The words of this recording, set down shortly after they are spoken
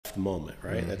left moment,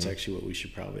 right? That's actually what we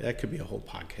should that could be a whole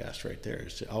podcast right there.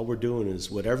 All we're doing is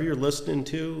whatever you're listening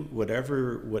to,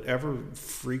 whatever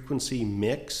frequency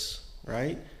mix,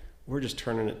 right? We're just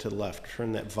turning it to the left,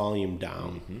 turn that volume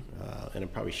down. And I'm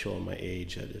probably showing my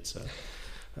age. It's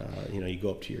you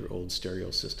go up to your old stereo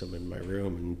system in my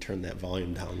room and turn that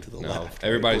volume down to the left.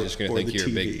 Everybody's just going to think you're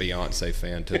a big Beyonce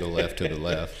fan. To the left, to the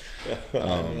left.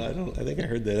 I think I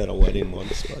heard that at a wedding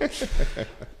once. But,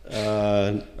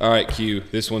 all right, Q.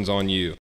 This one's on you.